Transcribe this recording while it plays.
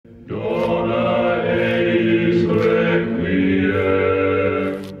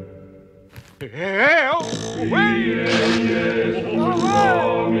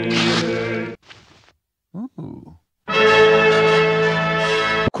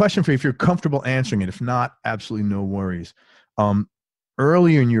question for you, if you're comfortable answering it. If not, absolutely no worries.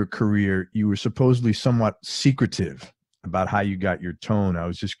 Earlier in your career, you were supposedly somewhat secretive about how you got your tone. I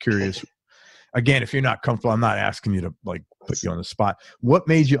was just curious. Again, if you're not comfortable, I'm not asking you to like put you on the spot. What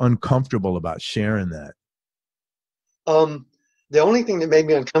made you uncomfortable about sharing that? The only thing that made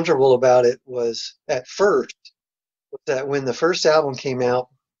me uncomfortable about it was at first was that when the first album came out,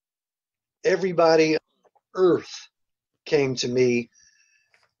 everybody on earth came to me.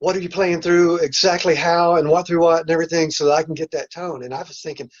 What are you playing through? Exactly how and what through what and everything, so that I can get that tone. And I was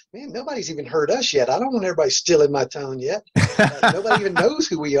thinking, man, nobody's even heard us yet. I don't want everybody stealing my tone yet. Nobody even knows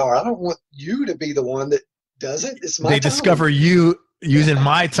who we are. I don't want you to be the one that does it. It's my They tone. discover you using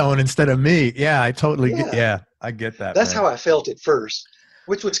my tone instead of me. Yeah, I totally get. Yeah, I get that. That's man. how I felt at first,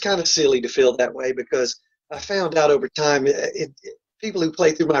 which was kind of silly to feel that way because I found out over time people who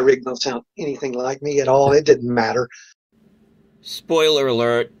play through my rig don't sound anything like me at all. It didn't matter. Spoiler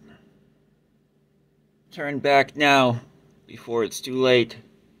alert. Turn back now before it's too late.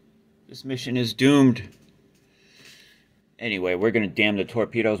 This mission is doomed. Anyway, we're going to damn the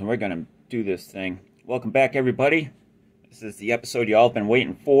torpedoes and we're going to do this thing. Welcome back, everybody. This is the episode you all have been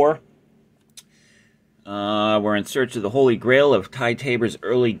waiting for. We're in search of the Holy Grail of Ty Tabor's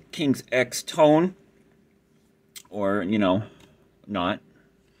early King's X tone. Or, you know, not.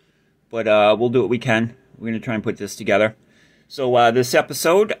 But we'll do what we can. We're going to try and put this together. So this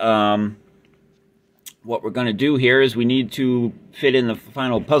episode, what we're going to do here is we need to fit in the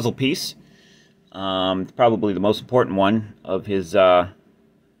final puzzle piece. Probably the most important one of his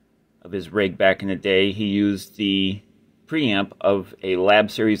rig back in the day. He used the preamp of a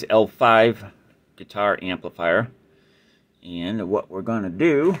Lab Series L5 guitar amplifier. And what we're going to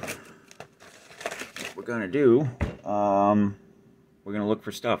do, we're going to look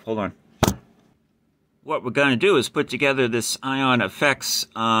for stuff. Hold on. What we're going to do is put together this Ion Effects,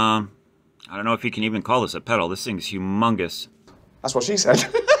 I don't know if you can even call this a pedal. This thing's humongous. That's what she said.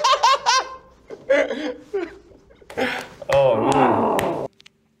 Oh.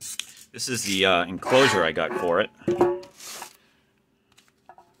 This is the enclosure I got for it.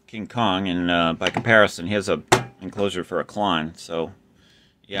 King Kong, and by comparison, here's a enclosure for a Klon. So,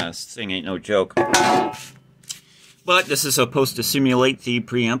 yeah, this thing ain't no joke. But this is supposed to simulate the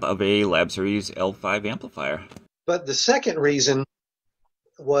preamp of a Lab Series L5 amplifier. But the second reason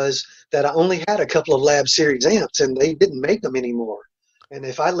was that I only had a couple of Lab Series amps, and they didn't make them anymore. And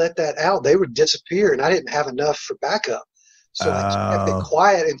if I let that out, they would disappear, and I didn't have enough for backup. So I kept it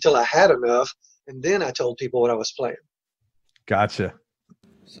quiet until I had enough, and then I told people what I was playing. Gotcha.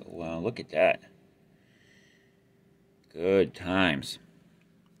 So look at that. Good times.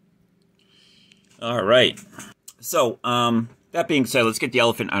 All right. So, that being said, let's get the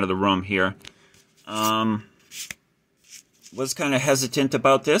elephant out of the room here. Was kind of hesitant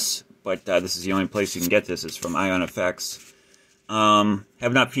about this, but this is the only place you can get this. It's from Ion Effects. Have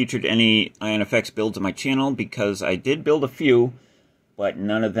not featured any Ion Effects builds on my channel because I did build a few, but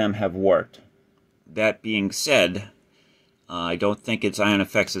none of them have worked. That being said, I don't think it's Ion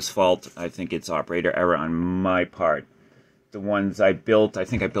Effects' fault. I think it's operator error on my part. The ones I built, I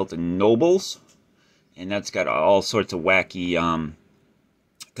think I built a Nobles, and that's got all sorts of wacky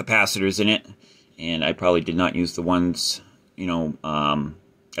capacitors in it, and I probably did not use the ones, you know,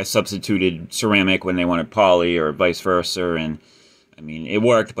 I substituted ceramic when they wanted poly or vice versa, and I mean, it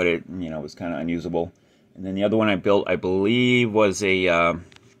worked, but it, you know, was kind of unusable. And then the other one I built, I believe, was a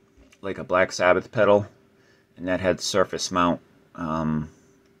like a Black Sabbath pedal, and that had surface mount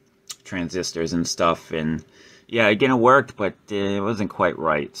transistors and stuff, and yeah, again, it worked, but it wasn't quite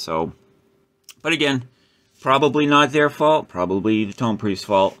right. So, but again, probably not their fault, probably the tonepriest's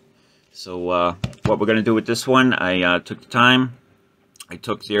fault. So what we're going to do with this one, I took the time, I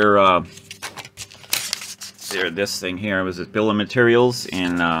took their this thing here, it was a bill of materials,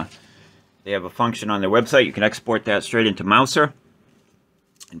 and they have a function on their website. You can export that straight into Mouser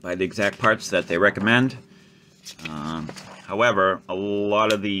and buy the exact parts that they recommend. However, a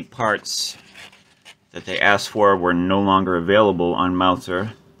lot of the parts that they asked for were no longer available on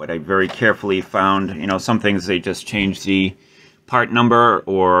Mouser, but I very carefully found, you know, some things they just changed the part number,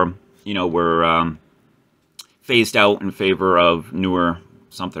 or, you know, were phased out in favor of newer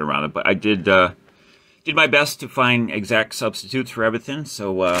something around it. But I did my best to find exact substitutes for everything,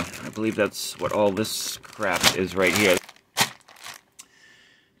 so I believe that's what all this crap is right here.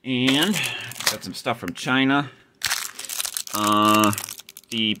 And got some stuff from China.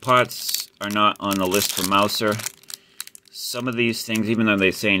 The parts are not on the list for Mouser. Some of these things, even though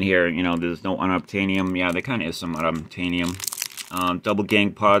they say in here, you know, there's no unobtainium, yeah, there kind of is some unobtainium. Double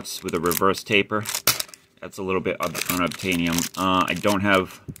gang pots with a reverse taper. That's a little bit unobtainium. I don't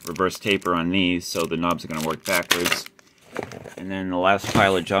have reverse taper on these, so the knobs are going to work backwards. And then the last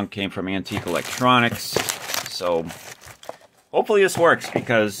pile of junk came from Antique Electronics. So hopefully this works,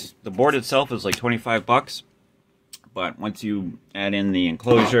 because the board itself is like 25 bucks. But once you add in the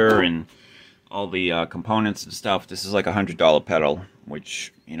enclosure and all the components and stuff, this is like a $100 pedal,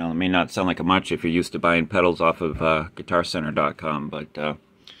 which, you know, may not sound like much if you're used to buying pedals off of guitarcenter.com, but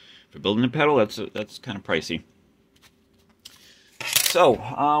for building a pedal, that's kind of pricey. So,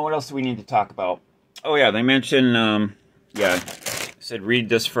 what else do we need to talk about? Oh yeah, they mentioned, yeah, said read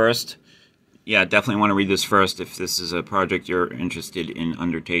this first. Yeah, definitely want to read this first if this is a project you're interested in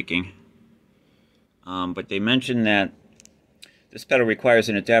undertaking. But they mentioned that this pedal requires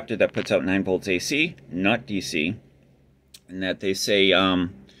an adapter that puts out 9 volts AC, not DC, and that they say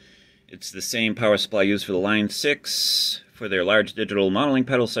it's the same power supply used for the Line 6 for their large digital modeling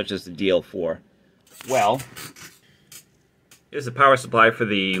pedals such as the DL4. Well, here's the power supply for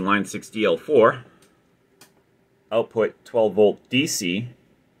the Line 6 DL4. Output 12 volt DC,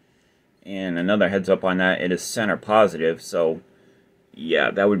 and another heads up on that, it is center positive, so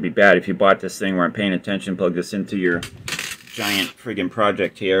yeah, that would be bad if you bought this thing, weren't paying attention, plugged this into your giant friggin'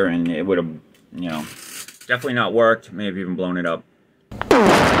 project here, and it would have, you know, definitely not worked, may have even blown it up.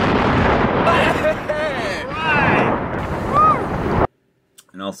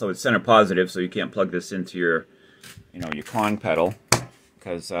 And also it's center positive, so you can't plug this into your, you know, your con pedal,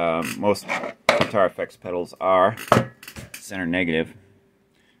 because most guitar effects pedals are center negative.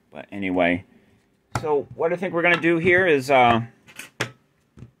 But anyway, so what I think we're going to do here is I'm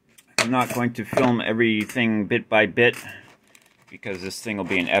not going to film everything bit by bit, because this thing will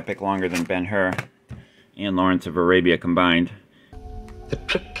be an epic longer than Ben-Hur and Lawrence of Arabia combined. The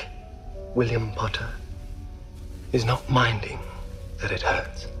trick, William Potter, is not minding that it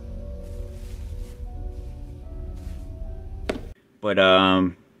hurts. But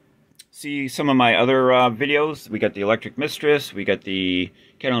see some of my other videos. We got the Electric Mistress, we got the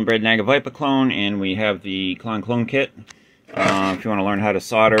Kettle and Bread Nagavipa clone, and we have the clone kit. If you want to learn how to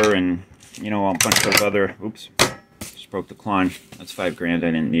solder and, you know, a bunch of other, oops, just broke the clone. That's $5 grand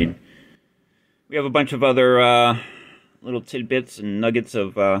I didn't need. We have a bunch of other little tidbits and nuggets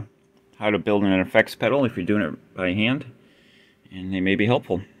of how to build an effects pedal if you're doing it by hand. And they may be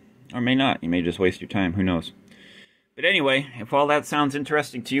helpful, or may not. You may just waste your time, who knows. But anyway, if all that sounds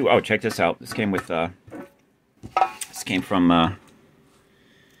interesting to you, oh, check this out. This came with, this came from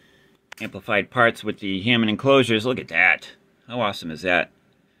Amplified Parts with the Hammond enclosures. Look at that. How awesome is that?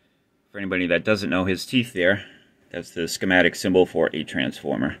 For anybody that doesn't know his teeth there, that's the schematic symbol for a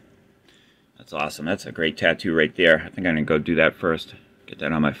transformer. That's awesome. That's a great tattoo right there. I think I'm going to go do that first. Get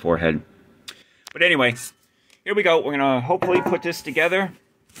that on my forehead. But anyway, here we go. We're going to hopefully put this together.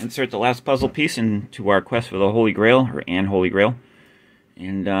 Insert the last puzzle piece into our quest for the Holy Grail, or an Holy Grail.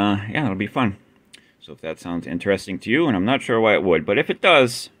 And yeah, it'll be fun. So if that sounds interesting to you, and I'm not sure why it would, but if it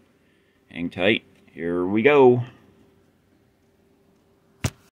does, hang tight. Here we go.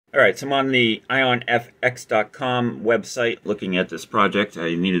 Alright, so I'm on the ionfx.com website looking at this project.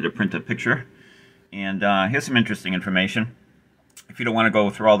 I needed to print a picture. And here's some interesting information. If you don't want to go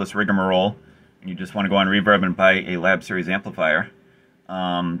through all this rigmarole, and you just want to go on Reverb and buy a Lab Series amplifier,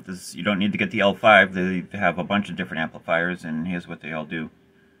 you don't need to get the L5. They have a bunch of different amplifiers, and here's what they all do.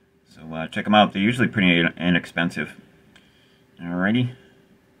 So check them out. They're usually pretty inexpensive. Alrighty,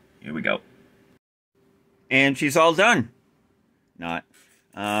 here we go. And she's all done. Not.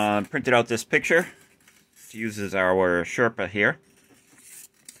 Printed out this picture to use as our Sherpa here.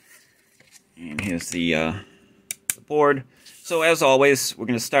 And here's the board. So as always, we're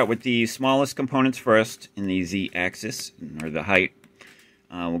going to start with the smallest components first in the Z-axis, or the height.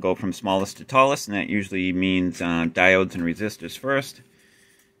 We'll go from smallest to tallest, and that usually means diodes and resistors first.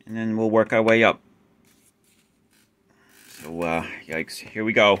 And then we'll work our way up. So, yikes, here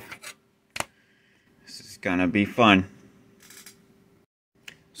we go. This is gonna be fun.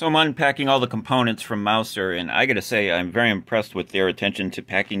 So I'm unpacking all the components from Mouser, and I gotta say, I'm very impressed with their attention to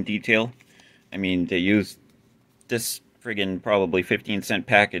packing detail. I mean, they used this friggin' probably 15-cent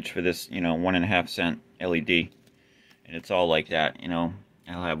package for this, you know, 1.5 cent LED. And it's all like that, you know.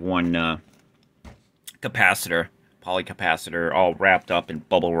 I'll have one capacitor, polycapacitor, all wrapped up in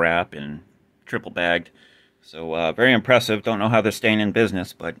bubble wrap and triple bagged. So very impressive. Don't know how they're staying in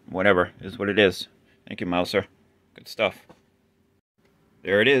business, but whatever, is what it is. Thank you, Mouser. Good stuff.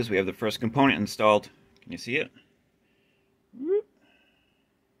 There it is. We have the first component installed. Can you see it?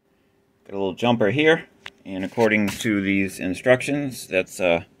 Got a little jumper here, and according to these instructions, that's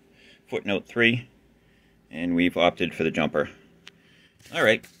footnote 3, and we've opted for the jumper.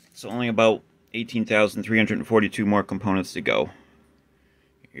 Alright, so only about 18,342 more components to go.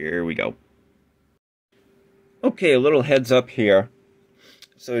 Here we go. Okay, a little heads up here.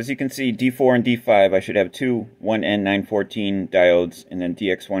 So as you can see, D4 and D5, I should have two 1N914 diodes, and then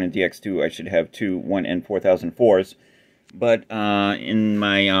DX1 and DX2, I should have two 1N4004s. But in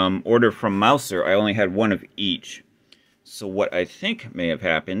my order from Mouser, I only had one of each. So what I think may have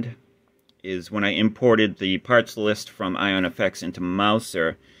happened is when I imported the parts list from IonFX into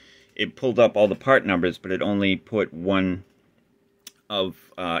Mouser, it pulled up all the part numbers, but it only put one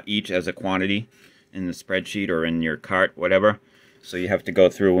of each as a quantity in the spreadsheet or in your cart, whatever. So you have to go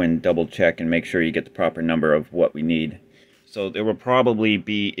through and double check and make sure you get the proper number of what we need. So there will probably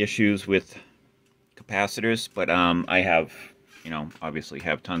be issues with capacitors, but I have, obviously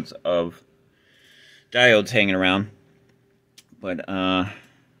have tons of diodes hanging around. But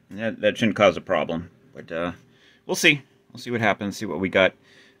that shouldn't cause a problem. But we'll see. We'll see what happens, see what we got.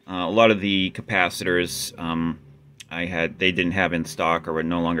 A lot of the capacitors they didn't have in stock or were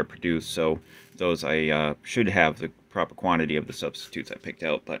no longer produced, so those I should have the proper quantity of the substitutes I picked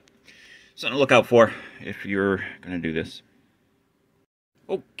out, but something to look out for if you're going to do this.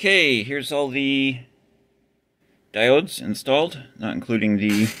 Okay, here's all the diodes installed, not including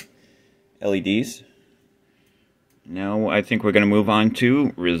the LEDs. Now I think we're going to move on to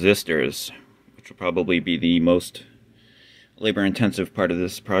resistors, which will probably be the most labor-intensive part of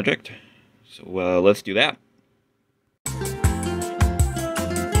this project. So let's do that.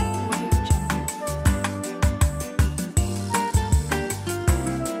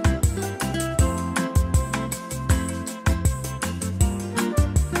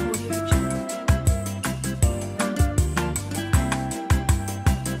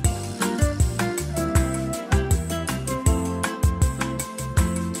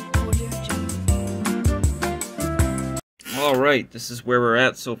 Alright, this is where we're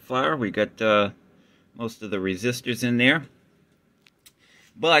at so far. We got most of the resistors in there.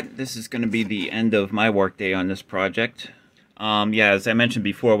 But this is going to be the end of my workday on this project. Yeah, as I mentioned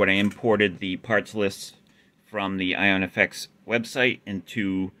before, when I imported the parts lists from the IonFX website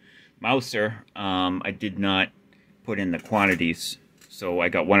into Mouser, I did not put in the quantities. So I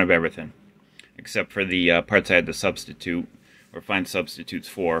got one of everything, except for the parts I had to substitute or find substitutes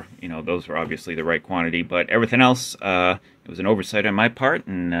for. Those were obviously the right quantity, but everything else, it was an oversight on my part,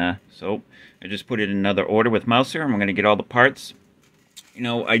 and so I just put it in another order with Mouser. I'm going to get all the parts.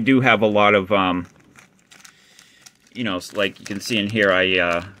 I do have a lot of, like you can see in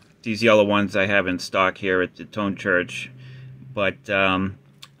here, these yellow ones I have in stock here at the Tone Church, but I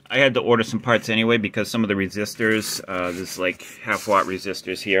had to order some parts anyway because some of the resistors, there's like half-watt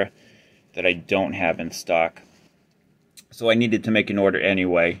resistors here that I don't have in stock. So I needed to make an order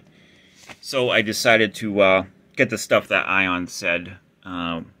anyway. So I decided to get the stuff that Ion said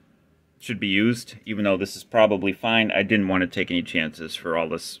should be used, even though this is probably fine. I didn't want to take any chances for all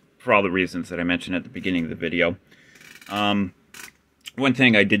the reasons that I mentioned at the beginning of the video. One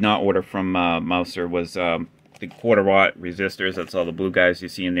thing I did not order from Mouser was the 1/4 watt resistors. That's all the blue guys you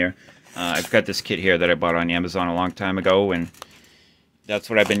see in there. I've got this kit here that I bought on Amazon a long time ago, and that's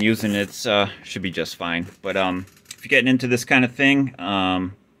what I've been using. It's should be just fine. But if you're getting into this kind of thing,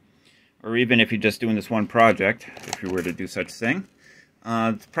 or even if you're just doing this one project, if you were to do such a thing,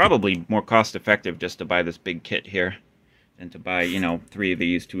 it's probably more cost effective just to buy this big kit here than to buy, 3 of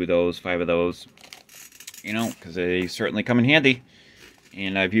these, 2 of those, 5 of those, because they certainly come in handy.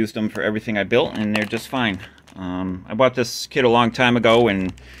 And I've used them for everything I built, and they're just fine. I bought this kit a long time ago,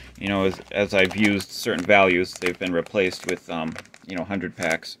 and as I've used certain values, they've been replaced with 100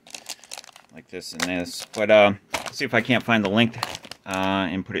 packs like this and this. But see if I can't find the link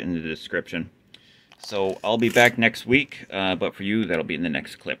and put it in the description. So I'll be back next week, but for you, that'll be in the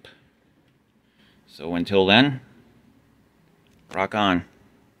next clip. So until then, rock on.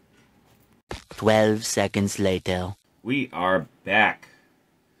 12 seconds later. We are back.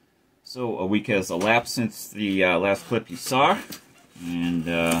 So a week has elapsed since the last clip you saw,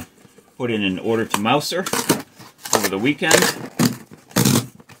 and put in an order to Mouser over the weekend.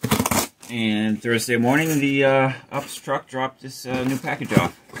 And Thursday morning, the Ups truck dropped this new package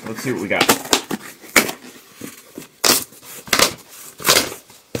off. So let's see what we got.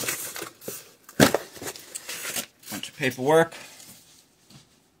 Bunch of paperwork.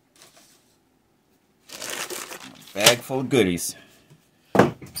 A bag full of goodies.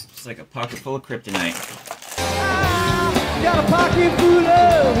 It's like a pocket full of kryptonite. Got a pocket full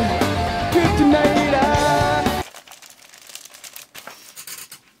of kryptonite.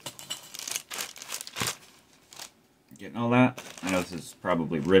 Getting all that? I know this is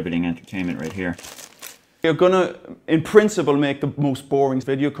probably riveting entertainment right here. We're gonna, in principle, make the most boring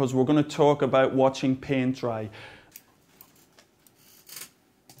video because we're gonna talk about watching paint dry.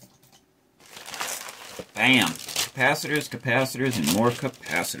 Bam! Capacitors, capacitors, and more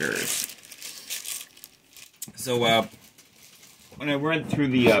capacitors. So, when I went through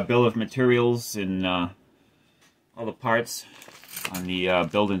the bill of materials and all the parts on the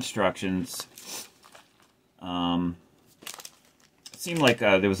build instructions, it seemed like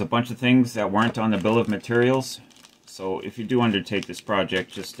there was a bunch of things that weren't on the bill of materials. So if you do undertake this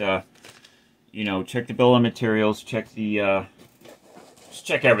project, just you know, check the bill of materials, check the just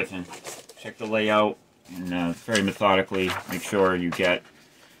check everything, check the layout, and very methodically make sure you get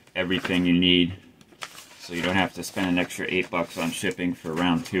everything you need, so you don't have to spend an extra $8 on shipping for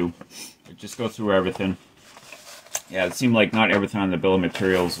round 2. But just go through everything. Yeah, it seemed like not everything on the bill of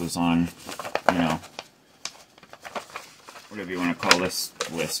materials was on, you know, whatever you want to call this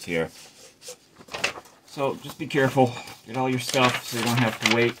list here. So just be careful, get all your stuff so you don't have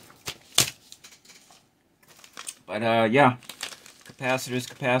to wait. But yeah, capacitors,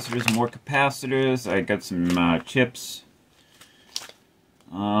 capacitors, more capacitors. I got some chips,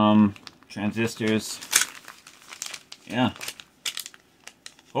 transistors. Yeah,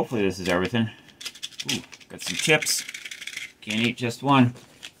 hopefully this is everything. Ooh, got some chips, can't eat just one.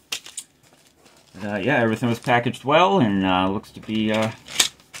 But, yeah, everything was packaged well and looks to be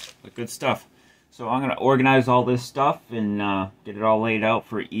good stuff. So I'm going to organize all this stuff and get it all laid out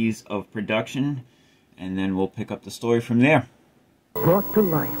for ease of production, and then we'll pick up the story from there. Brought to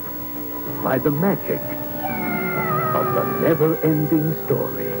life by the magic of the never-ending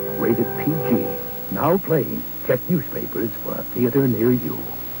story. Rated PG. Now playing. Check newspapers for a theater near you.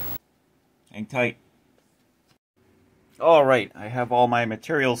 Hang tight. Alright, I have all my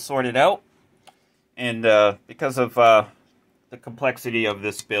materials sorted out. And because of the complexity of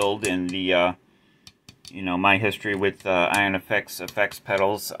this build and the, you know, my history with Ion effects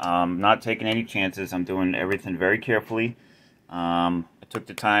pedals, I'm not taking any chances. I'm doing everything very carefully. I took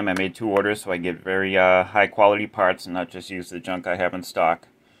the time. I made 2 orders so I get very high quality parts and not just use the junk I have in stock.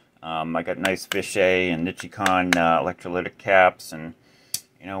 I got nice Vichy and Nichicon electrolytic caps, and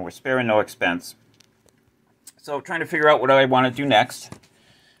you know, we're sparing no expense. So trying to figure out what I want to do next.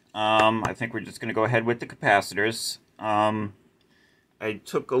 I think we're just going to go ahead with the capacitors. I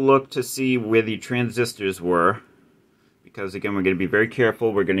took a look to see where the transistors were, because again, we're going to be very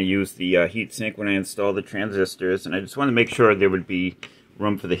careful. We're going to use the heatsink when I install the transistors, and I just want to make sure there would be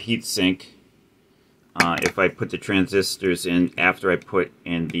room for the heatsink if I put the transistors in after I put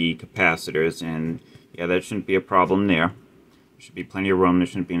in the capacitors. And yeah, that shouldn't be a problem there. There should be plenty of room. There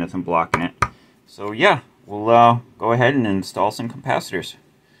shouldn't be nothing blocking it. So yeah, we'll go ahead and install some capacitors.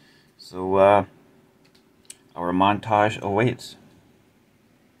 So our montage awaits.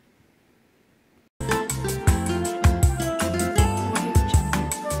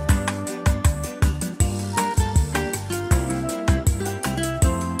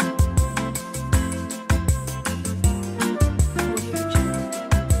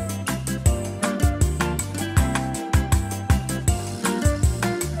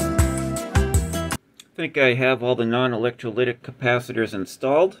 I think I have all the non-electrolytic capacitors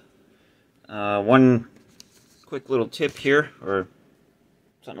installed. One quick little tip here, or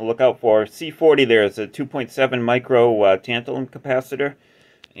something to look out for. C40 there is a 2.7 micro tantalum capacitor,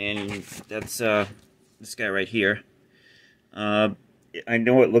 and that's this guy right here. I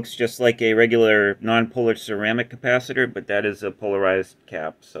know it looks just like a regular non-polar ceramic capacitor, but that is a polarized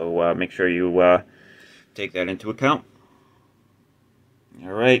cap, so make sure you take that into account.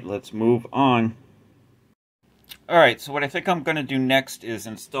 Alright, let's move on. Alright, so what I think I'm going to do next is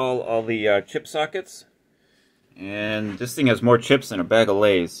install all the chip sockets. And this thing has more chips than a bag of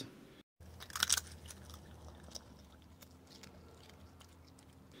Lay's.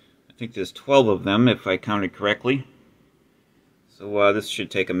 I think there's 12 of them if I counted correctly. So this should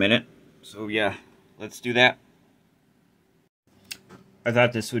take a minute. So yeah, let's do that. I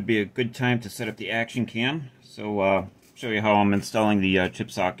thought this would be a good time to set up the action cam. So show you how I'm installing the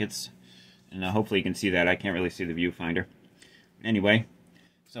chip sockets. And hopefully you can see that. I can't really see the viewfinder. Anyway,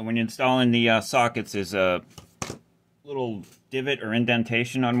 so when you're installing the sockets, there's a little divot or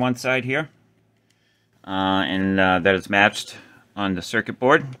indentation on one side here. And that is matched on the circuit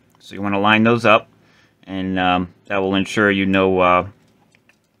board. So you want to line those up. And that will ensure you know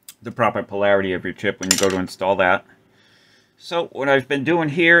the proper polarity of your chip when you go to install that. So what I've been doing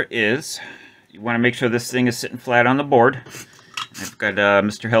here is, you want to make sure this thing is sitting flat on the board. I've got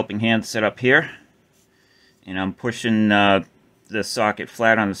Mr. Helping Hand set up here, and I'm pushing the socket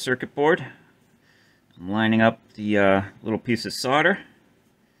flat on the circuit board. I'm lining up the little piece of solder,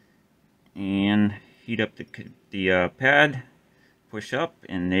 and heat up the pad, push up,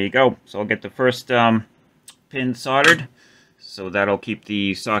 and there you go. So I'll get the first pin soldered, so that'll keep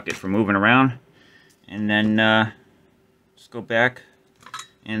the socket from moving around, and then just go back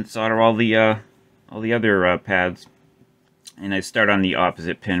and solder all the other pads. And I start on the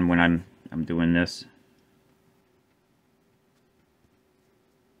opposite pin when I'm doing this.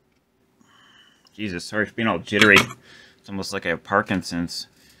 Jesus, sorry for being all jittery. It's almost like I have Parkinson's.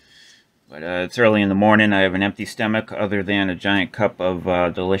 But it's early in the morning. I have an empty stomach other than a giant cup of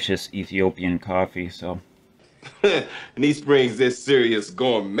delicious Ethiopian coffee, so. And he springs this serious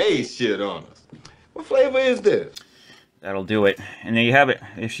gourmet shit on us. What flavor is this? That'll do it. And there you have it.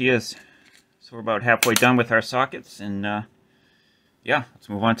 There she is. So we're about halfway done with our sockets, and yeah, let's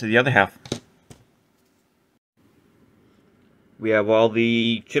move on to the other half. We have all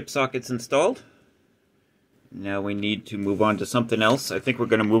the chip sockets installed. Now we need to move on to something else. I think we're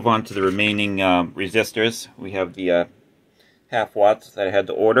going to move on to the remaining resistors. We have the half watts that I had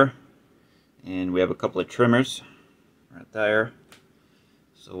to order, and we have a couple of trimmers right there.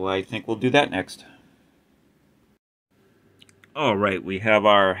 So I think we'll do that next. Alright, we have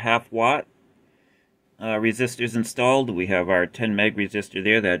our half watt resistors installed. We have our 10 meg resistor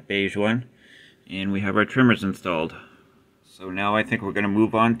there, that beige one, and we have our trimmers installed. So now I think we're going to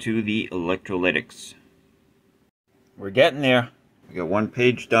move on to the electrolytics. We're getting there. We got one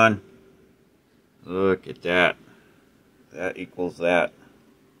page done. Look at that. That equals that.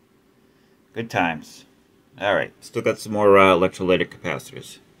 Good times. Alright, still got some more electrolytic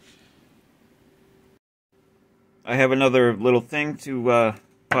capacitors. I have another little thing to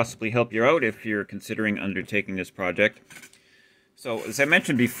possibly help you out if you're considering undertaking this project. So, as I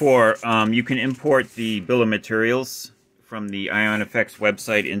mentioned before, you can import the bill of materials from the IonFX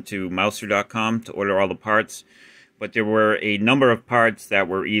website into mouser.com to order all the parts. But there were a number of parts that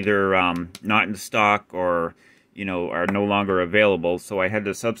were either not in stock or, you know, are no longer available. So I had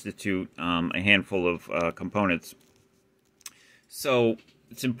to substitute a handful of components. So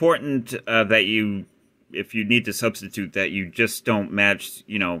it's important that you, if you need to substitute, that you just don't match,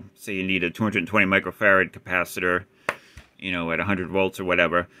 you know, say you need a 220 microfarad capacitor, you know, at 100 volts or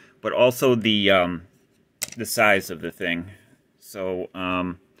whatever, but also the size of the thing. So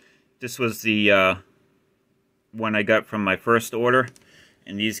this was the one I got from my first order,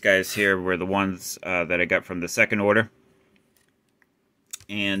 and these guys here were the ones that I got from the second order.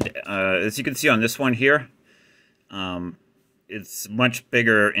 And as you can see on this one here, it's much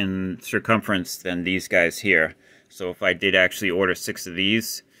bigger in circumference than these guys here. So if I did actually order 6 of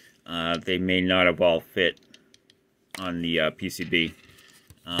these, they may not have all fit on the PCB.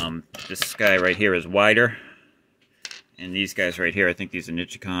 This guy right here is wider, and these guys right here, I think these are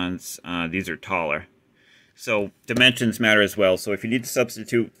Nichicons, these are taller. So dimensions matter as well. So if you need to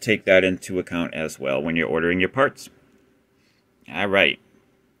substitute, take that into account as well when you're ordering your parts. All right.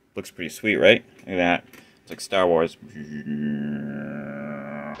 Looks pretty sweet, right? Look at that. It's like Star Wars.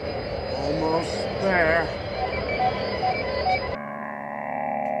 Almost there.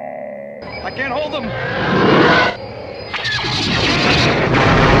 I can't hold them.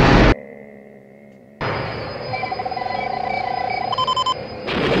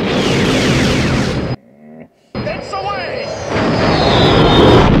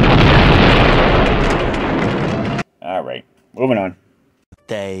 Alright, moving on.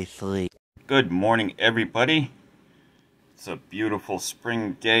 Day 3. Good morning, everybody. It's a beautiful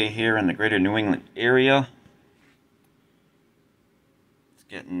spring day here in the greater New England area. It's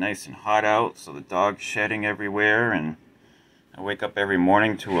getting nice and hot out, so the dog's shedding everywhere, and I wake up every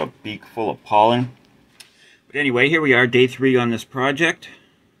morning to a beak full of pollen. But anyway, here we are, day 3 on this project.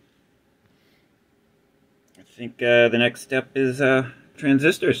 I think the next step is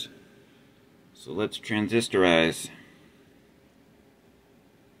transistors. So let's transistorize.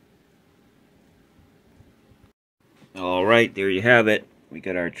 Alright, there you have it. We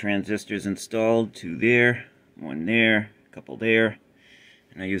got our transistors installed, 2 there, 1 there, a couple there.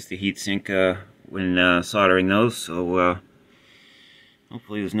 And I used the heatsink when soldering those, so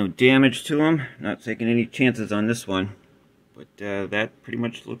hopefully there's no damage to them. Not taking any chances on this one. But that pretty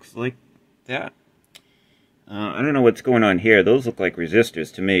much looks like that. I don't know what's going on here. Those look like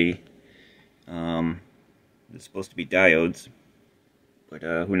resistors to me. They're supposed to be diodes, but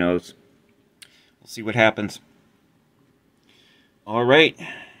who knows. We'll see what happens. Alright,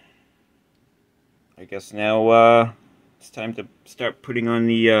 I guess now it's time to start putting on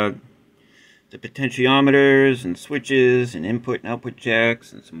the potentiometers and switches and input and output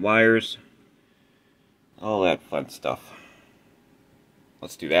jacks and some wires, all that fun stuff.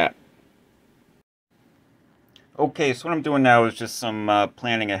 Let's do that. Okay, so what I'm doing now is just some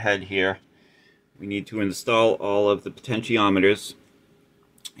planning ahead here. we need to install all of the potentiometers.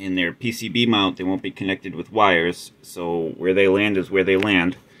 In their PCB mount, they won't be connected with wires, so where they land is where they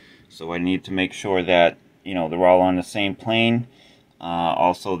land. So I need to make sure that, you know, they're all on the same plane.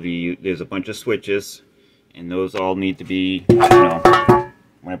 Also, there's a bunch of switches, and those all need to be, you know,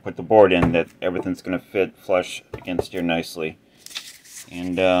 when I put the board in, that everything's going to fit flush against here nicely.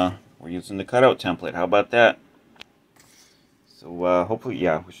 And we're using the cutout template. How about that? So hopefully,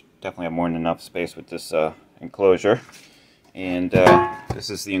 yeah, we should definitely have more than enough space with this enclosure. And this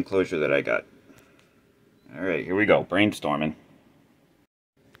is the enclosure that I got. Alright, here we go, brainstorming.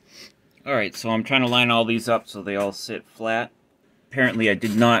 Alright, so I'm trying to line all these up so they all sit flat. Apparently I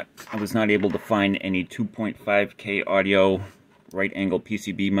was not able to find any 2.5K audio right angle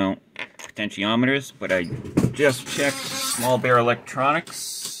PCB mount potentiometers, but I just checked Small Bear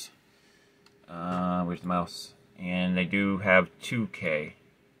Electronics. Where's the mouse? And they do have 2K.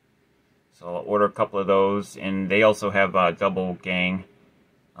 So I'll order a couple of those, and they also have double gang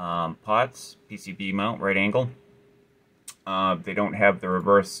pots, PCB mount, right angle. They don't have the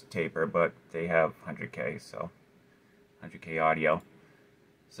reverse taper, but they have 100K, so 100K audio.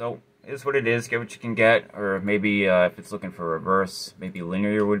 So it is what it is, get what you can get, or maybe if it's looking for reverse, maybe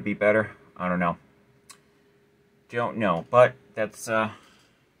linear would be better. I don't know. Don't know, but that's an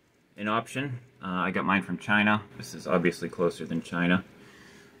option. I got mine from China. This is obviously closer than China.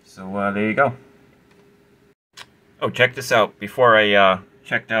 So there you go. Oh, check this out. Before I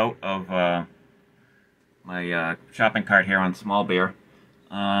checked out of my shopping cart here on Small Bear,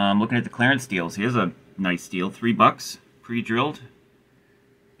 I'm looking at the clearance deals. Here's a nice deal, $3, pre-drilled.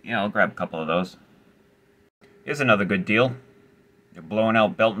 Yeah, I'll grab a couple of those. Here's another good deal. They're blowing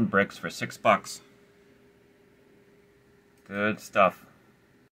out Belton bricks for $6. Good stuff.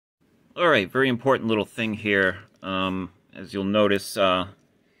 Alright, very important little thing here. As you'll notice, there's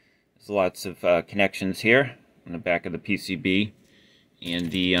lots of connections here on the back of the PCB,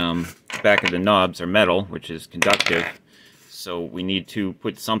 and the back of the knobs are metal, which is conductive, so we need to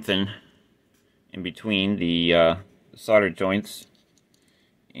put something in between the solder joints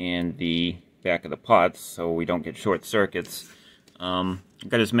and the back of the pots so we don't get short circuits. I've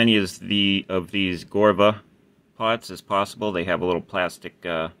got as many of these Gorva pots as possible. They have a little plastic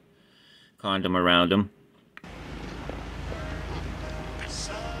condom around them.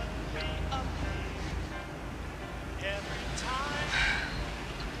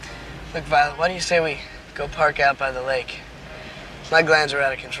 Look, Violet, why do you say we go park out by the lake? My glands are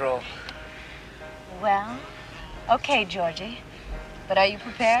out of control. Well, okay, Georgie. But are you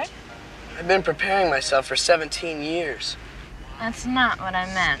prepared? I've been preparing myself for 17 years. That's not what I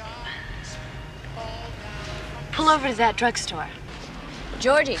meant. Pull over to that drugstore.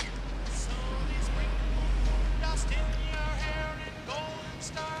 Georgie.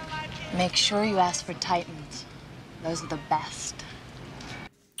 Make sure you ask for Titans. Those are the best.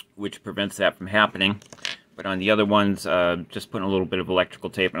 Which prevents that from happening. But on the other ones, just putting a little bit of electrical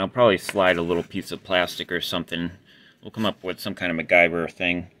tape, and I'll probably slide a little piece of plastic or something. We'll come up with some kind of MacGyver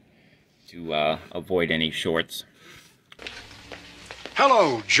thing to avoid any shorts.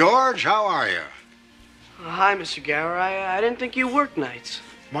 Hello, George. How are you? Hi, Mr. Gower. I didn't think you worked nights.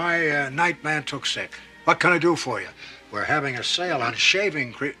 My night man took sick. What can I do for you? We're having a sale on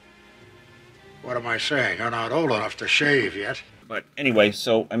shaving cream. What am I saying? You're not old enough to shave yet. But anyway,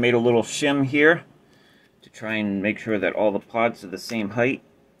 so I made a little shim here to try and make sure that all the pods are the same height.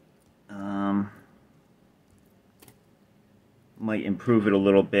 Might improve it a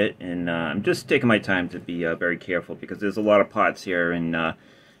little bit, and I'm just taking my time to be very careful because there's a lot of pods here, and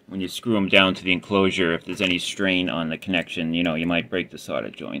when you screw them down to the enclosure, if there's any strain on the connection, you know, you might break the solder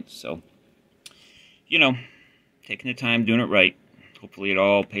joints. So, you know, taking the time, doing it right. Hopefully it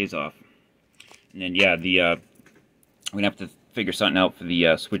all pays off. And then, yeah, we're going to have to figure something out for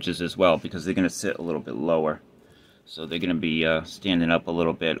the switches as well, because they're going to sit a little bit lower. So they're going to be standing up a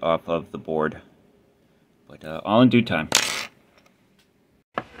little bit off of the board. But all in due time.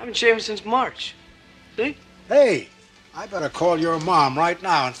 I've been shaving since March. See? Hey, I better call your mom right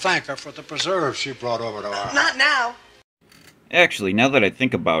now and thank her for the preserves she brought over to our house. Not now. Actually, now that I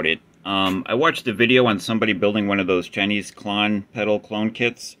think about it, I watched a video on somebody building one of those Chinese pedal clone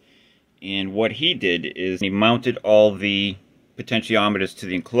kits. And what he did is he mounted all the potentiometers to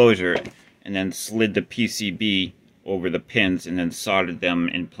the enclosure and then slid the PCB over the pins and then soldered them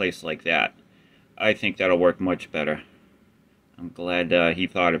in place like that. I think that'll work much better. I'm glad he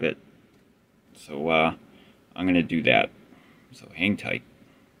thought of it. So I'm going to do that. So hang tight.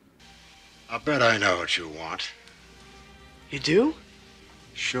 I bet I know what you want. You do?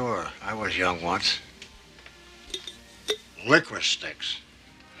 Sure, I was young once. Licorice sticks.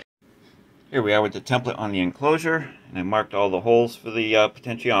 Here we are with the template on the enclosure, and I marked all the holes for the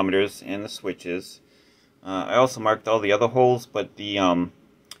potentiometers and the switches. I also marked all the other holes, but the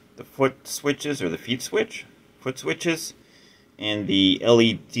foot switches, or the foot switches, and the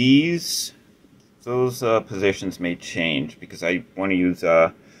LEDs, those positions may change because I want to use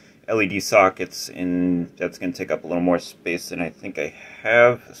LED sockets, and that's going to take up a little more space than I think I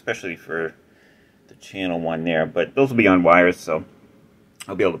have, especially for the channel one there. But those will be on wires, so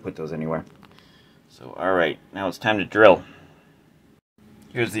I'll be able to put those anywhere. So, alright, now it's time to drill.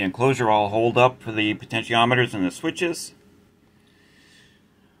 Here's the enclosure all holed up for the potentiometers and the switches.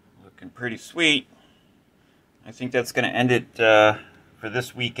 Looking pretty sweet. I think that's going to end it for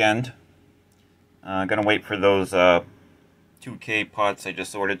this weekend. I'm going to wait for those 2K pots I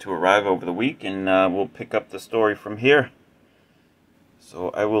just ordered to arrive over the week, and we'll pick up the story from here. So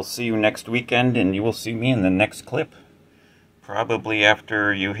I will see you next weekend, and you will see me in the next clip. Probably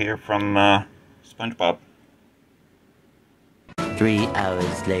after you hear from SpongeBob. 3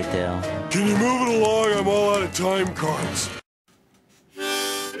 hours later. Can you move it along? I'm all out of time cards.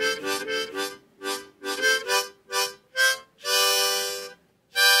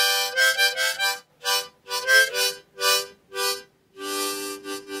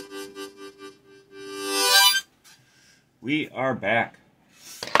 We are back.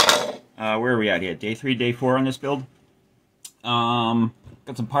 Where are we at here? Day 3, day 4 on this build. Got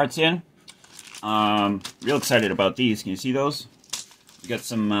some parts in. Real excited about these. Can you see those? We got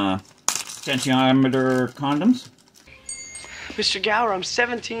some potentiometer condoms. Mr. Gower, I'm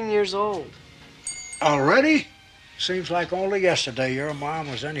 17 years old. Already? Seems like only yesterday your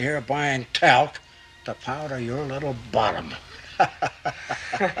mom was in here buying talc to powder your little bottom.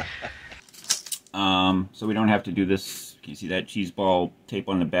 So we don't have to do this. Can you see that cheese ball tape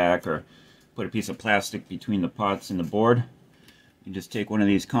on the back, or put a piece of plastic between the pots and the board? You just take one of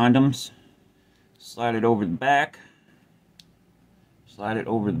these condoms, slide it over the back, slide it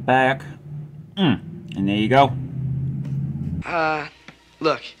over the back, and there you go.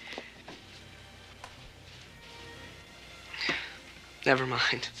 Look. Never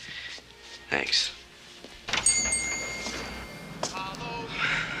mind. Thanks.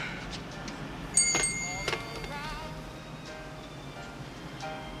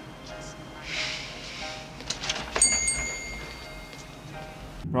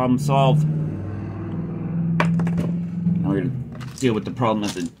 Problem solved. Now we're going to deal with the problem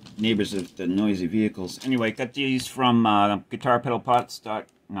of the neighbors of the noisy vehicles. Anyway, got these from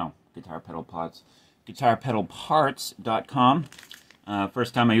guitarpedalparts.com.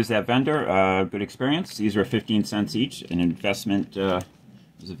 First time I used that vendor, good experience. These are 15 cents each. An investment, it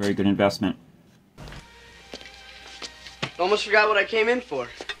was a very good investment. Almost forgot what I came in for.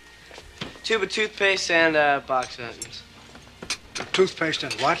 Tube of toothpaste and box items. Toothpaste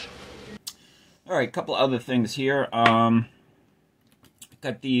and what? Alright, a couple other things here. Got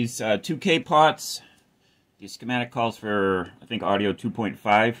these 2K pots. The schematic calls for, I think, audio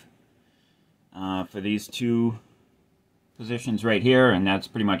 2.5 for these two positions right here, and that's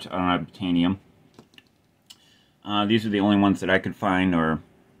pretty much unobtainium. These are the only ones that I could find, or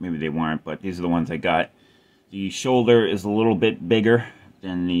maybe they weren't, but these are the ones I got. The shoulder is a little bit bigger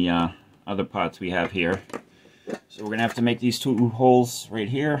than the other pots we have here. So we're going to have to make these two holes right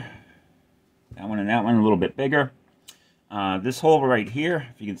here. That one and that one a little bit bigger. This hole right here,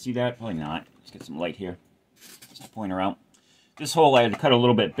 if you can see that, probably not. Let's get some light here. Just to point her out. This hole I had to cut a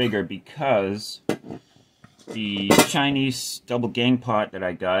little bit bigger because the Chinese double gang pot that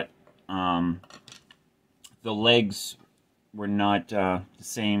I got, the legs were not the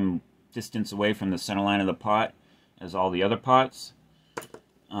same distance away from the center line of the pot as all the other pots.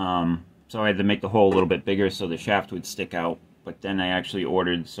 So I had to make the hole a little bit bigger so the shaft would stick out. But then I actually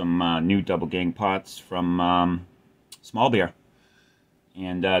ordered some new double gang pots from Small Beer.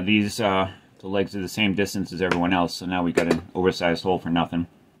 And these, the legs are the same distance as everyone else, so now we got an oversized hole for nothing.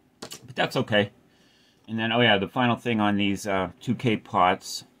 But that's okay. And then, oh yeah, the final thing on these 2K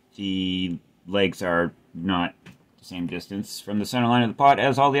pots, the legs are not the same distance from the center line of the pot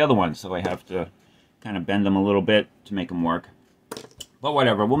as all the other ones, so I have to kind of bend them a little bit to make them work. But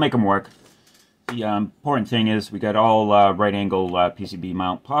whatever, we'll make them work. The important thing is we got all right angle PCB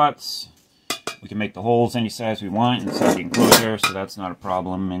mount pots. We can make the holes any size we want inside the enclosure, so that's not a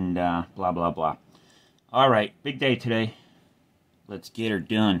problem, and blah blah blah. Alright, big day today. Let's get her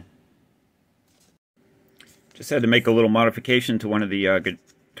done. Just had to make a little modification to one of the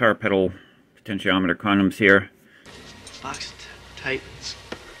guitar pedal potentiometer condoms here. Box of Titans.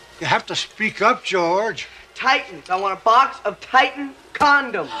 You have to speak up, George. Titans. I want a box of Titan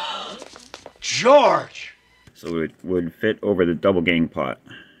condoms. George! So it would fit over the double gang pot.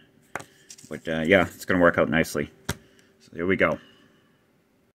 But yeah, it's going to work out nicely. So there we go.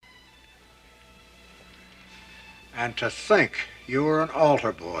 And to think you were an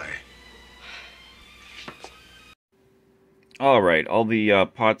altar boy. Alright, all the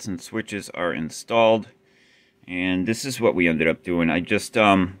pots and switches are installed. And this is what we ended up doing. I just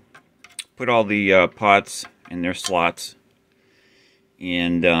put all the pots in their slots.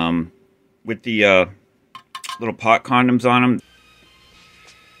 And with the little pot condoms on them,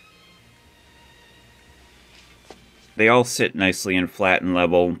 they all sit nicely and flat and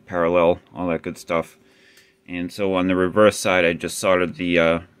level, parallel, all that good stuff. And so on the reverse side, I just soldered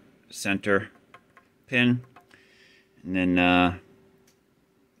the center pin. And then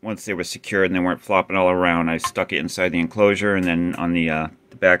once they were secured and they weren't flopping all around, I stuck it inside the enclosure. And then on the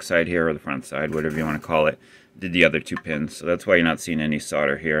back side here, or the front side, whatever you want to call it, did the other two pins. So that's why you're not seeing any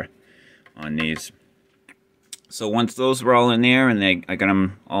solder here on these. So once those were all in there and I got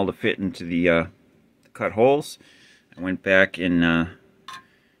them all to fit into the cut holes, I went back and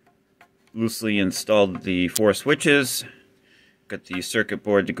loosely installed the 4 switches, got the circuit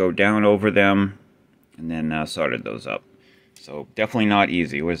board to go down over them, and then soldered those up. So definitely not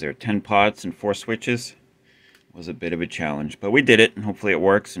easy. Was there 10 pots and 4 switches? It was a bit of a challenge, but we did it, and hopefully it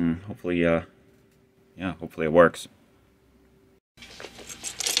works, and hopefully, yeah, hopefully it works.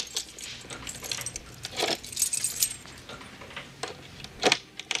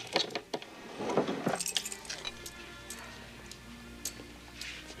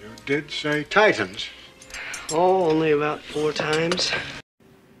 You did say Titans. Oh, only about 4 times.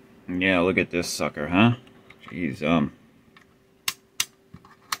 Yeah, look at this sucker, huh? Jeez,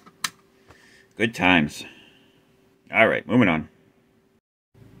 good times. Alright, moving on.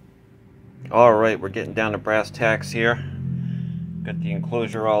 Alright, we're getting down to brass tacks here. Got the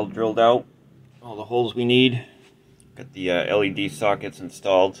enclosure all drilled out. All the holes we need. Got the LED sockets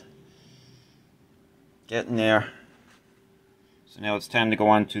installed. Getting there. So now it's time to go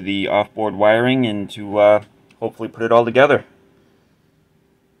on to the off-board wiring and to hopefully put it all together.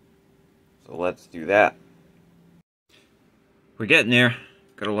 So let's do that. We're getting there.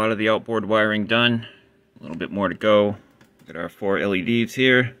 Got a lot of the outboard wiring done. A little bit more to go. Got our 4 LEDs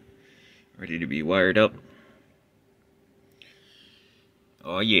here, ready to be wired up.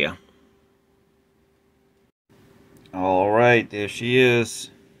 Oh yeah. Alright, there she is.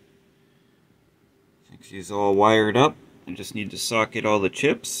 I think she's all wired up. I just need to socket all the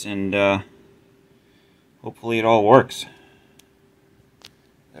chips and hopefully it all works.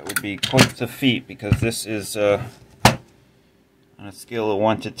 That would be quite the feat because this is on a scale of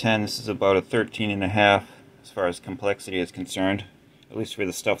 1 to 10, this is about a 13.5 as far as complexity is concerned, at least for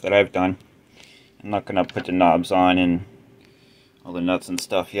the stuff that I've done. I'm not going to put the knobs on and all the nuts and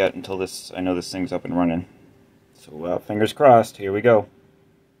stuff yet until I know this thing's up and running. So fingers crossed, here we go.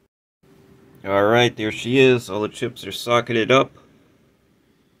 Alright, there she is. All the chips are socketed up.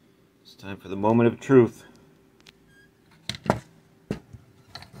 It's time for the moment of truth.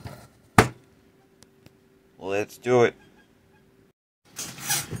 Let's do it.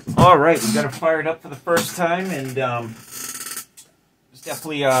 Alright, we got it fired up for the first time, and there's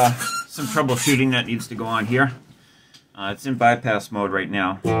definitely some troubleshooting that needs to go on here. It's in bypass mode right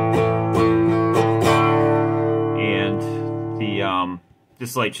now. And the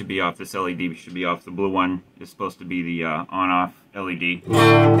this light should be off, this LED should be off. The blue one is supposed to be the on-off LED.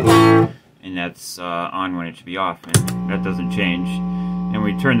 And that's on when it should be off, and that doesn't change. And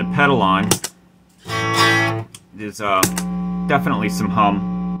we turn the pedal on. There's definitely some hum.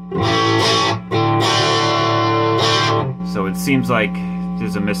 So it seems like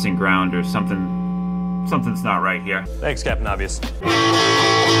there's a missing ground or something's not right here. Thanks, Captain Obvious. And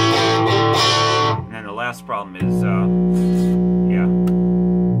then the last problem is, yeah,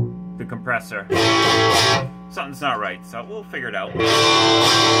 the compressor. Something's not right, so we'll figure it out.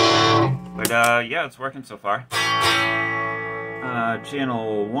 But yeah, it's working so far.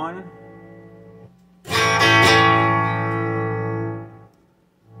 Channel 1.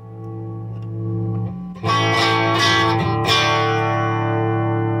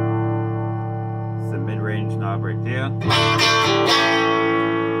 It's the mid-range knob right there.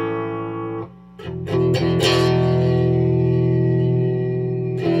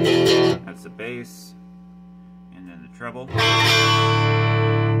 That's the bass, and then the treble.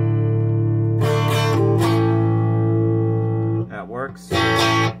 That works.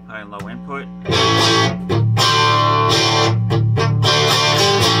 High and low input.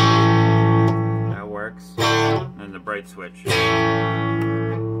 That works. And the bright switch.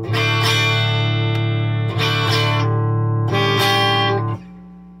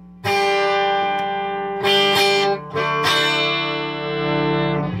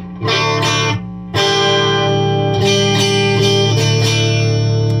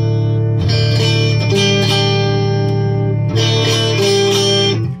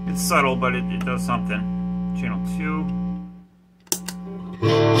 subtle, but it does something. Channel 2.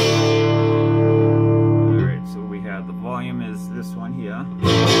 Alright, so we have the volume is this one here.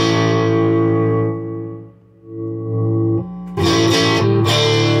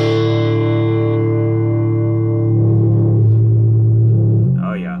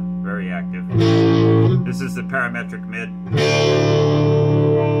 Oh yeah, very active. This is the parametric mid.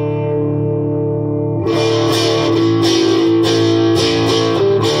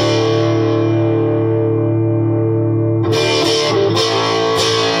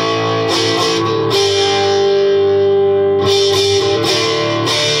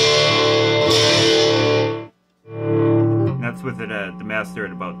 With it at the master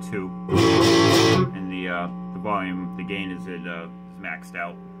at about 2, and the volume, the gain is maxed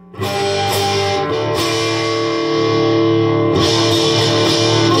out.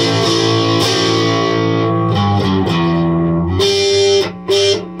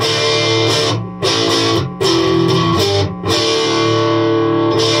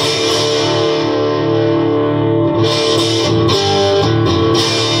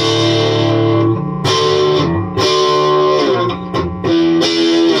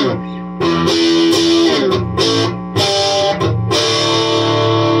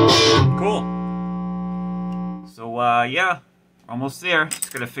 Yeah, almost there.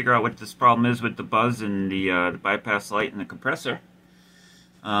 Just gotta figure out what this problem is with the buzz and the bypass light and the compressor.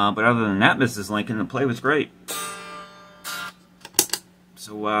 But other than that, Mrs. Lincoln, the play was great.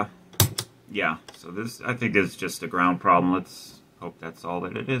 So yeah. So this, I think, is just a ground problem. Let's hope that's all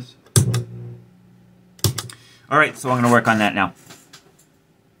that it is. All right, so I'm gonna work on that now.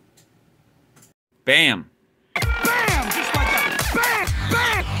 Bam. Bam, just like that. Bam,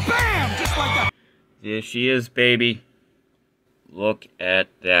 bam, bam, just like that. There she is, baby. Look at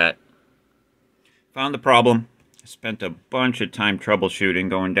that. Found the problem. I spent a bunch of time troubleshooting,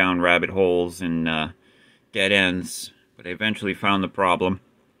 going down rabbit holes and dead ends, but I eventually found the problem.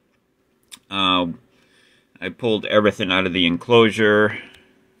 I pulled everything out of the enclosure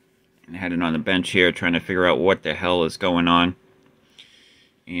and had it on the bench here, trying to figure out what the hell is going on.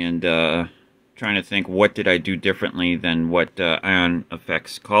 And trying to think, what did I do differently than what Ion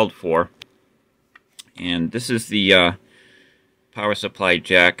Effects called for. And this is the power supply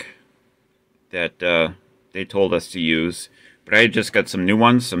jack that they told us to use, but I just got some new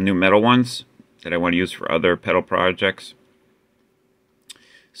ones, some new metal ones that I want to use for other pedal projects.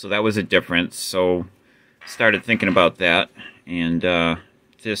 So that was a difference. So started thinking about that, and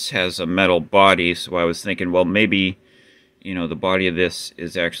this has a metal body, so I was thinking, well, maybe, you know, the body of this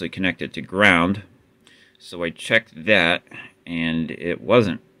is actually connected to ground. So I checked that, and it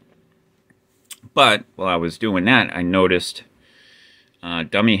wasn't. But while I was doing that, I noticed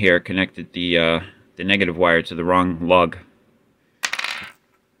dummy here connected the negative wire to the wrong lug.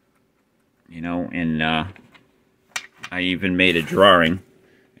 You know, and I even made a drawing.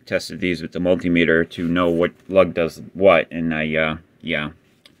 I tested these with the multimeter to know what lug does what, and yeah,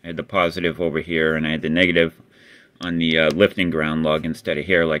 I had the positive over here, and I had the negative on the lifting ground lug instead of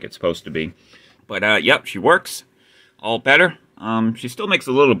here like it's supposed to be. But yep, she works. All better. She still makes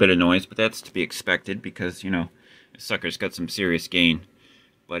a little bit of noise, but that's to be expected because, you know, this sucker's got some serious gain.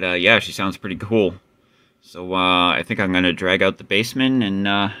 But yeah, she sounds pretty cool. So I think I'm going to drag out the basement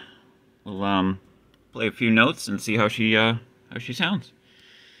and we'll play a few notes and see how she sounds.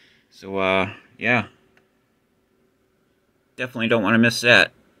 So yeah, definitely don't want to miss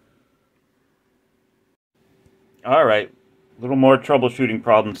that. All right, a little more troubleshooting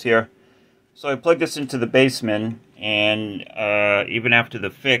problems here. So I plugged this into the basement, and even after the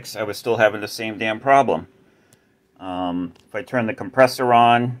fix, I was still having the same damn problem. If I turn the compressor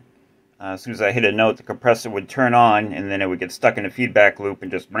on, as soon as I hit a note, the compressor would turn on, and then it would get stuck in a feedback loop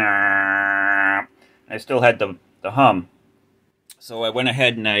and just... I still had the hum. So I went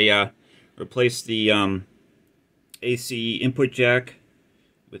ahead and I replaced the AC input jack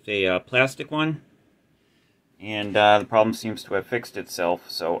with a plastic one. And the problem seems to have fixed itself.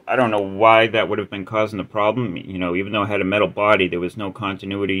 So I don't know why that would have been causing the problem. You know, even though it had a metal body, there was no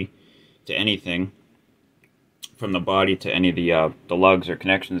continuity to anything from the body to any of the lugs or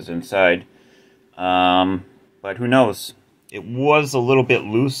connections inside. But who knows? It was a little bit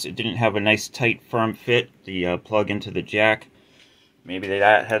loose. It didn't have a nice tight firm fit, the plug into the jack. Maybe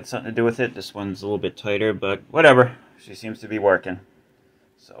that had something to do with it. This one's a little bit tighter, but whatever. She seems to be working.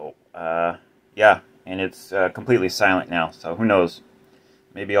 So yeah. And it's completely silent now, so who knows?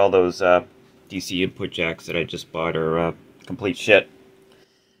 Maybe all those DC input jacks that I just bought are complete shit.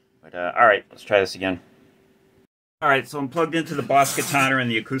 But alright, let's try this again. Alright, so I'm plugged into the Boss Katana in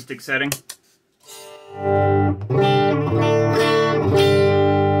the acoustic setting.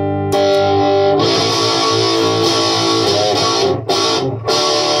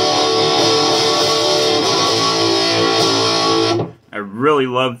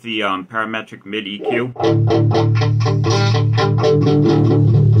 love the parametric mid EQ.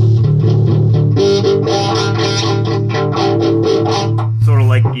 Sort of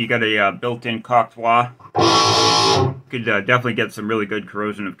like you got a built-in Cocteau. Could definitely get some really good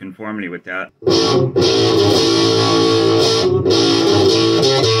corrosion of conformity with that.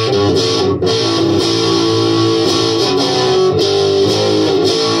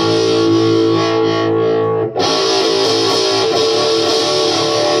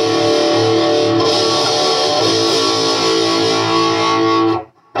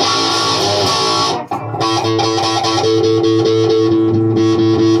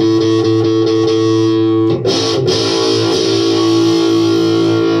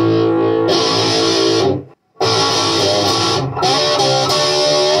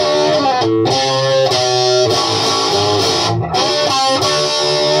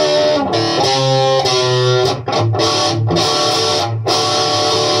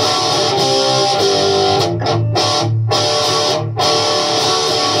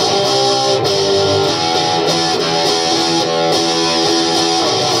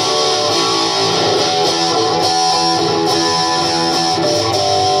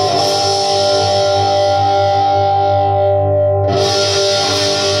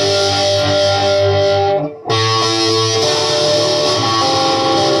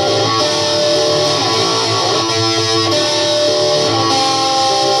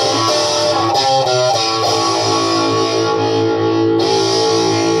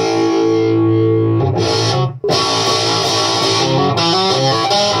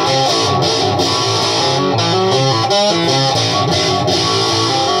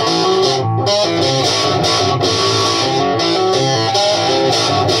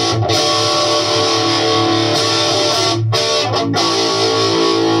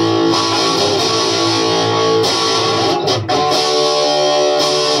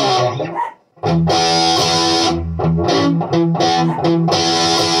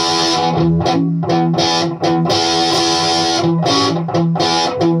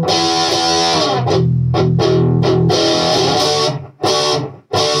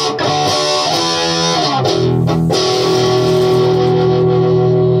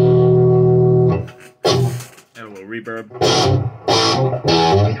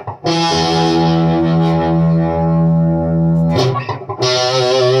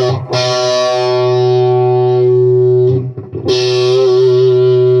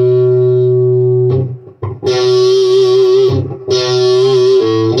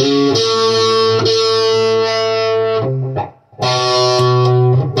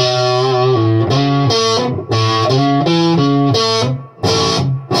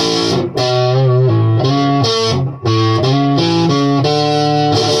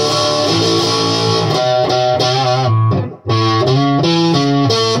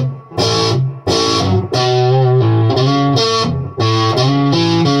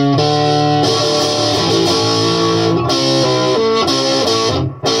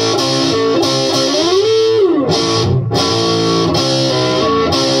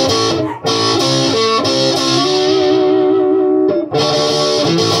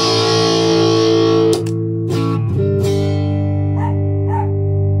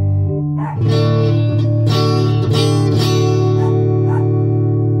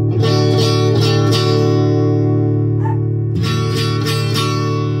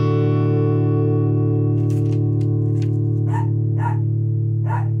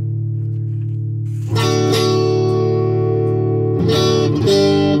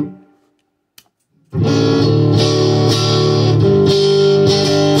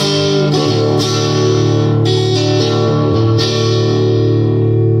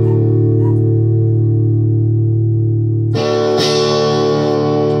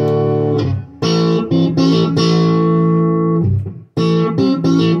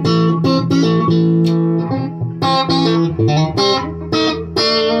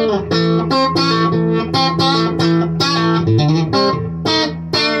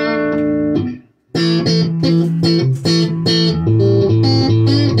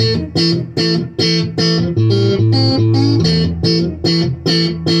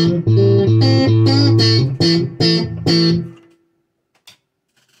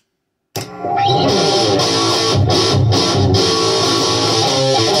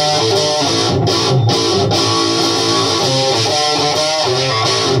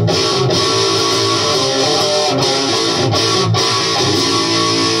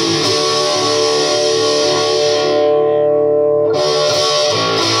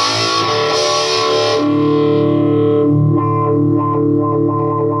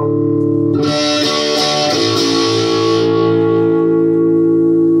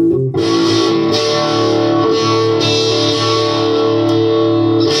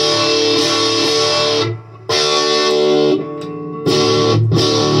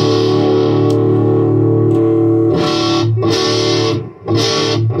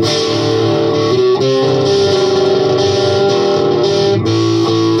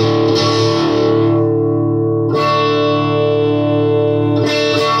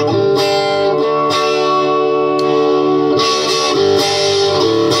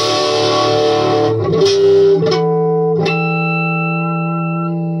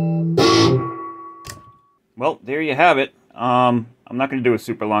 well, there you have it. I'm not going to do a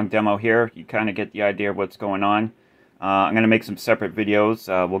super long demo here. You kind of get the idea of what's going on. I'm going to make some separate videos.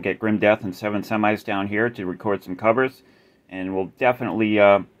 We'll get Grim Death and 7 Semis down here to record some covers. And we'll definitely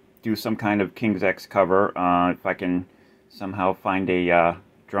do some kind of King's X cover if I can somehow find a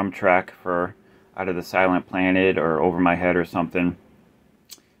drum track for Out of the Silent Planet or Over My Head or something.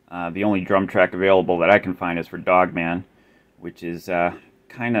 The only drum track available that I can find is for Dogman, which is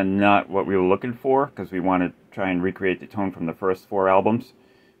kind of not what we were looking for, because we want to try and recreate the tone from the first 4 albums.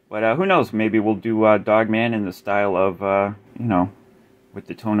 But who knows, maybe we'll do Dogman in the style of, you know, with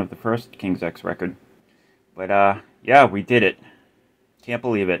the tone of the first King's X record. But yeah, we did it. Can't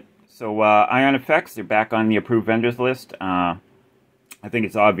believe it. So Ion Effects, they're back on the approved vendors list. I think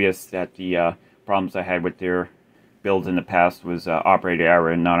it's obvious that the problems I had with their builds in the past was operator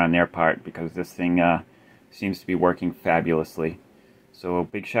error and not on their part, because this thing seems to be working fabulously. So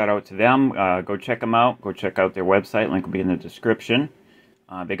big shout out to them. Go check them out. Go check out their website. Link will be in the description.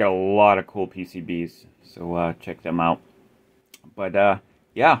 They got a lot of cool PCBs, so check them out. But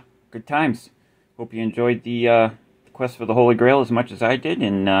yeah, good times. Hope you enjoyed the quest for the Holy Grail as much as I did,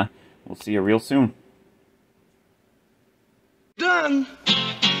 and we'll see you real soon. Done.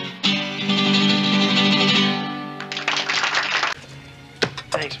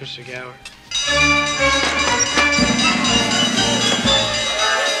 Thanks, Mr. Gower.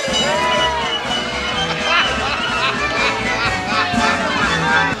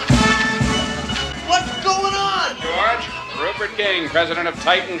 What's going on? George, Rupert King, president of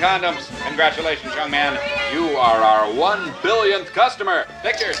Titan Condoms. Congratulations, young man. You are our 1 billionth customer.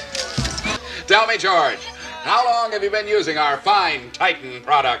 Pictures. Tell me, George, how long have you been using our fine Titan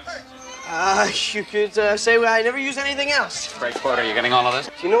products? You could say I never use anything else. Great quote. Are you getting all of this?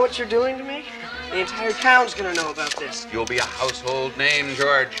 Do you know what you're doing to me? The entire town's gonna know about this. You'll be a household name,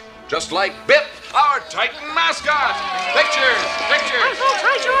 George. Just like Bip, our Titan mascot. Pictures, pictures.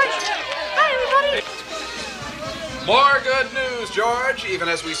 Hi, George. Hi, everybody. More good news, George. Even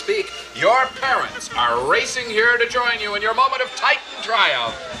as we speak, your parents are racing here to join you in your moment of Titan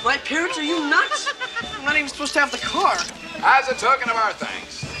triumph. My parents? Are you nuts? I'm not even supposed to have the car. As a token of our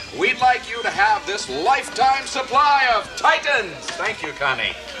thanks, we'd like you to have this lifetime supply of Titans. Thank you,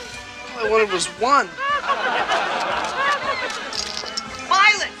 Connie. All I wanted was one.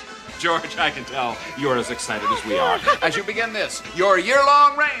 Violet! George, I can tell you're as excited as we are as you begin this, your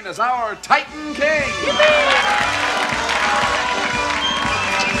year-long reign as our Titan King. Yippee!